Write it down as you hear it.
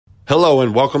Hello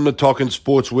and welcome to Talking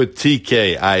Sports with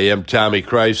TK. I am Tommy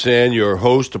Krysan, your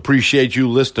host. Appreciate you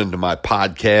listening to my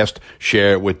podcast.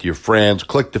 Share it with your friends.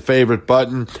 Click the favorite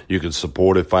button. You can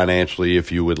support it financially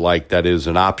if you would like. That is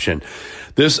an option.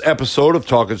 This episode of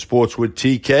Talking Sports with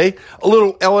TK, a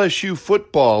little LSU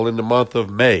football in the month of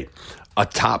May. A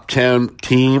top 10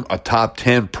 team, a top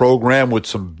 10 program with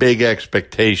some big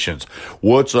expectations.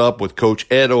 What's up with Coach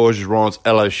Ed Orgeron's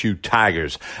LSU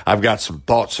Tigers? I've got some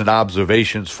thoughts and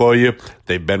observations for you.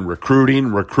 They've been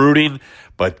recruiting,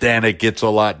 but then it gets a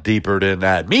lot deeper than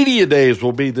that. Media Days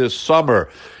will be this summer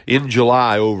in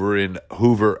July over in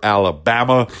Hoover,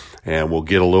 Alabama, and we'll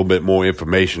get a little bit more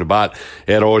information about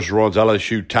Ed Orgeron's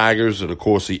LSU Tigers and, of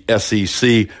course, the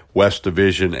SEC West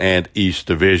Division and East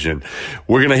Division.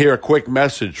 We're going to hear a quick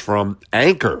message from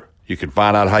Anchor. You can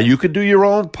find out how you can do your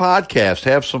own podcast,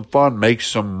 have some fun, make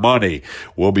some money.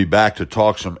 We'll be back to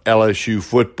talk some LSU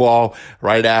football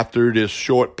right after this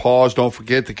short pause. Don't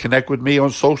forget to connect with me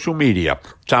on social media.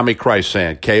 Tommy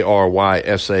Krysan,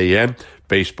 Krysan,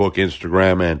 Facebook,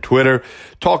 Instagram, and Twitter.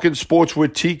 Talking Sports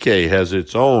with TK has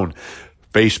its own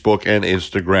Facebook and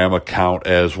Instagram account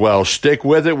as well. Stick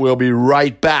with it. We'll be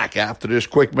right back after this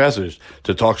quick message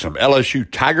to talk some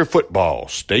LSU Tiger football.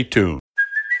 Stay tuned.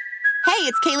 Hey,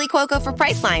 it's Kaylee Cuoco for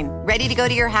Priceline. Ready to go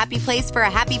to your happy place for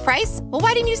a happy price? Well,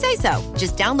 why didn't you say so?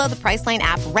 Just download the Priceline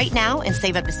app right now and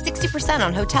save up to 60%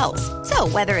 on hotels. So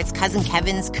whether it's Cousin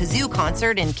Kevin's Kazoo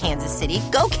Concert in Kansas City,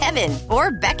 go Kevin,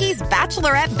 or Becky's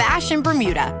Bachelorette Bash in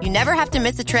Bermuda, you never have to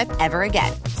miss a trip ever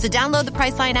again. So download the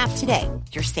Priceline app today.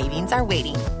 Your savings are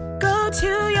waiting. Go to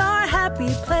your happy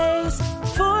place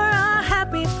for a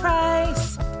happy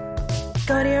price.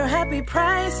 Go to your happy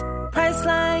price,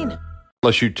 Priceline.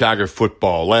 LSU Tiger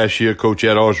football. Last year, Coach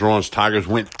Ed Orgeron's Tigers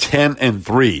went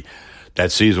 10-3.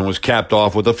 That season was capped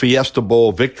off with a Fiesta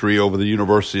Bowl victory over the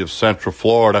University of Central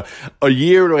Florida, a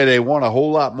year where they won a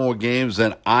whole lot more games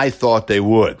than I thought they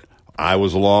would. I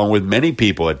was along with many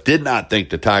people that did not think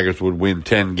the Tigers would win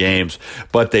 10 games,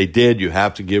 but they did. You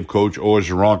have to give Coach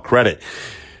Orgeron credit.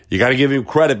 You got to give him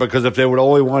credit because if they would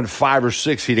only won 5 or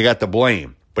 6, he'd have got the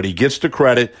blame. But he gets the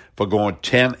credit for going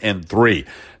 10-3.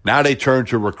 Now they turn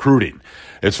to recruiting.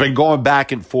 It's been going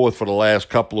back and forth for the last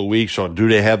couple of weeks on do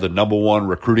they have the number one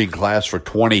recruiting class for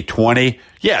 2020?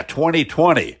 Yeah,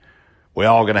 2020. We're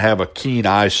all going to have a keen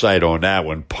eyesight on that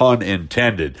one, pun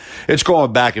intended. It's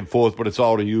going back and forth, but it's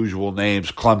all the usual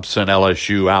names, Clemson,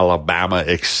 LSU, Alabama,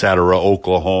 etc.,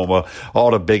 Oklahoma.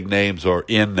 All the big names are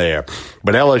in there.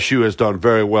 But LSU has done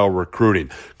very well recruiting.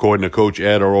 According to Coach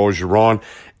Ed Orgeron,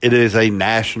 it is a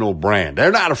national brand.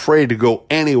 They're not afraid to go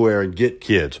anywhere and get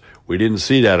kids. We didn't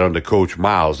see that under Coach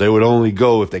Miles. They would only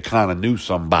go if they kind of knew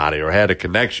somebody or had a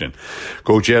connection.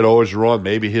 Coach Ed Orgeron,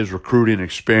 maybe his recruiting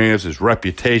experience, his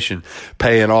reputation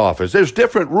paying off. As there's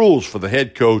different rules for the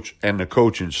head coach and the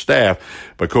coaching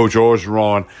staff, but Coach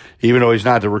Orgeron, even though he's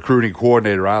not the recruiting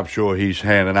coordinator, I'm sure he's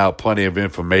handing out plenty of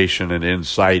information and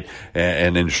insight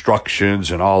and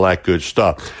instructions and all that good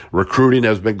stuff. Recruiting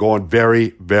has been going very,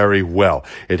 very well.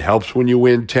 It helps when you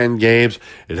win 10 games.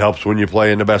 It helps when you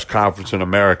play in the best conference in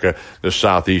America, the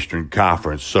Southeastern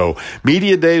Conference. So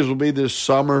Media Days will be this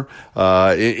summer.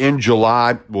 In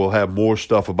July, we'll have more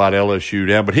stuff about LSU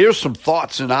then. But here's some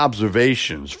thoughts and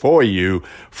observations for you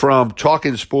from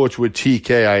Talking Sports with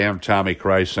TK. I am Tommy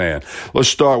Krysan. Let's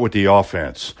start with the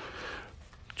offense.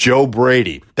 Joe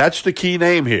Brady. That's the key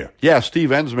name here. Yeah, Steve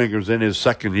Ensminger's in his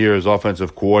second year as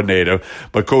offensive coordinator,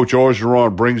 but Coach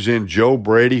Orgeron brings in Joe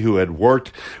Brady, who had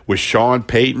worked with Sean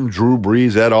Payton, Drew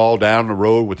Brees, et al. Down the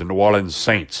road with the New Orleans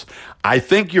Saints. I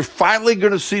think you're finally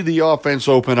going to see the offense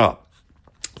open up.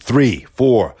 3,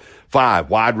 4, 5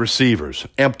 wide receivers,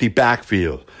 empty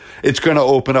backfield. It's going to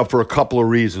open up for a couple of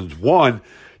reasons. One,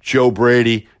 Joe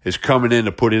Brady is coming in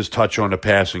to put his touch on the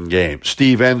passing game.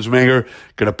 Steve Ensminger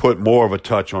going to put more of a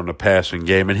touch on the passing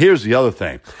game. And here's the other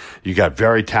thing. You got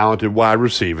very talented wide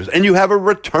receivers. And you have a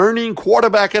returning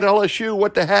quarterback at LSU.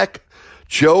 What the heck?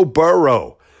 Joe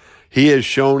Burrow. He has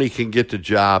shown he can get the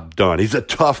job done. He's a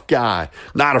tough guy,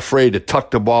 not afraid to tuck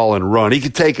the ball and run. He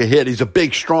can take a hit. He's a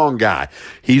big, strong guy.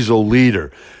 He's a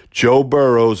leader. Joe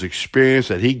Burrow's experience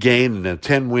that he gained in a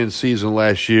 10-win season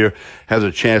last year has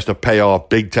a chance to pay off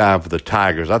big time for the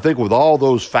Tigers. I think with all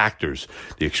those factors,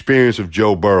 the experience of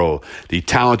Joe Burrow, the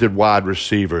talented wide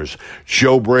receivers,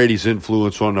 Joe Brady's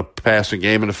influence on the passing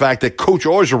game, and the fact that Coach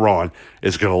Orgeron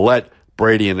is going to let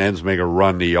Brady and Ensminger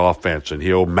run the offense, and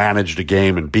he'll manage the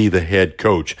game and be the head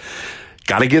coach.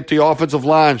 Got to get the offensive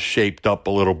line shaped up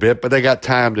a little bit, but they got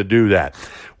time to do that.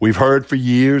 We've heard for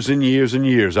years and years and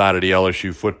years out of the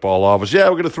LSU football office, yeah,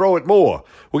 we're going to throw it more.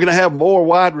 We're going to have more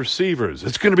wide receivers.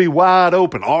 It's going to be wide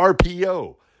open,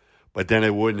 RPO. but then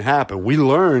it wouldn't happen. We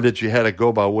learned that you had to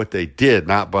go by what they did,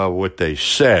 not by what they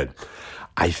said.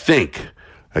 I think,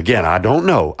 again, I don't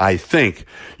know, I think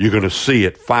you're going to see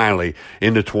it finally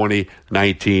in the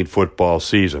 2019 football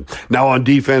season. Now on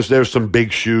defense, there's some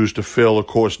big shoes to fill. Of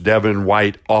course, Devin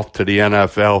White off to the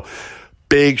NFL.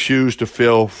 Big shoes to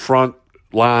fill, front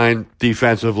line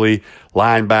defensively,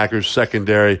 linebackers,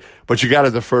 secondary, but you got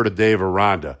to defer to Dave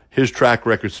Aranda. His track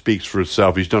record speaks for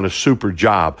itself. He's done a super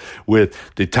job with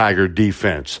the Tiger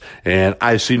defense, and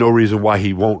I see no reason why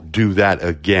he won't do that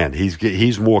again.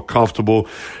 He's more comfortable.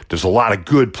 There's a lot of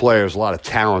good players, a lot of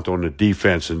talent on the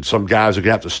defense, and some guys are going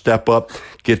to have to step up,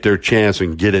 get their chance,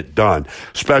 and get it done.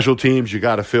 Special teams, you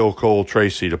got to Phil Cole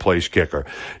Tracy to place kicker.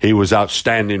 He was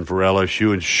outstanding for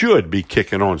LSU and should be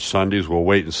kicking on Sundays. We'll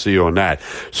wait and see on that.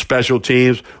 Special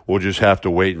teams, we'll just have to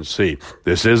wait and see.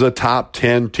 This is a top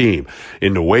 10 team.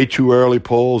 In the way too early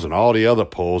polls and all the other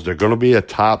polls, they're going to be a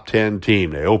top 10 team.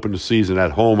 They open the season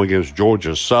at home against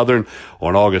Georgia Southern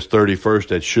on August 31st.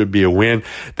 That should be a win.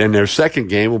 Then their second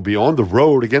game will be on the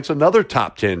road against another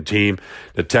top 10 team,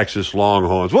 the Texas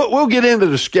Longhorns. We'll get into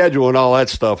the schedule and all that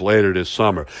stuff later this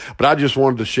summer. But I just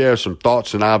wanted to share some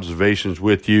thoughts and observations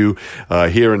with you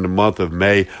here in the month of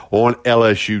May on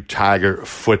LSU Tiger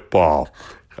football.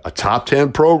 A top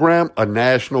 10 program, a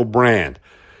national brand.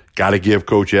 Got to give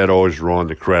Coach Ed Orgeron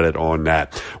the credit on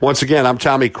that. Once again, I'm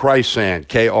Tommy Krysan,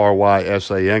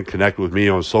 Krysan. Connect with me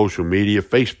on social media,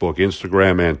 Facebook,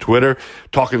 Instagram, and Twitter.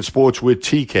 Talking Sports with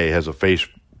TK has a Facebook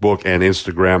and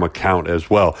Instagram account as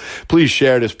well. Please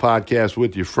share this podcast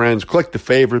with your friends. Click the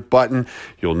favorite button.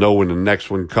 You'll know when the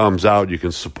next one comes out. You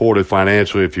can support it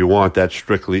financially if you want. That's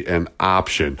strictly an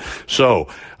option. So,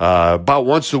 about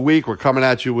once a week, we're coming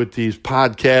at you with these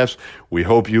podcasts. We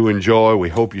hope you enjoy. We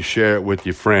hope you share it with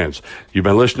your friends. You've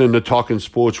been listening to Talking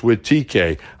Sports with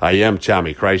TK. I am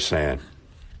Tommy Krysan.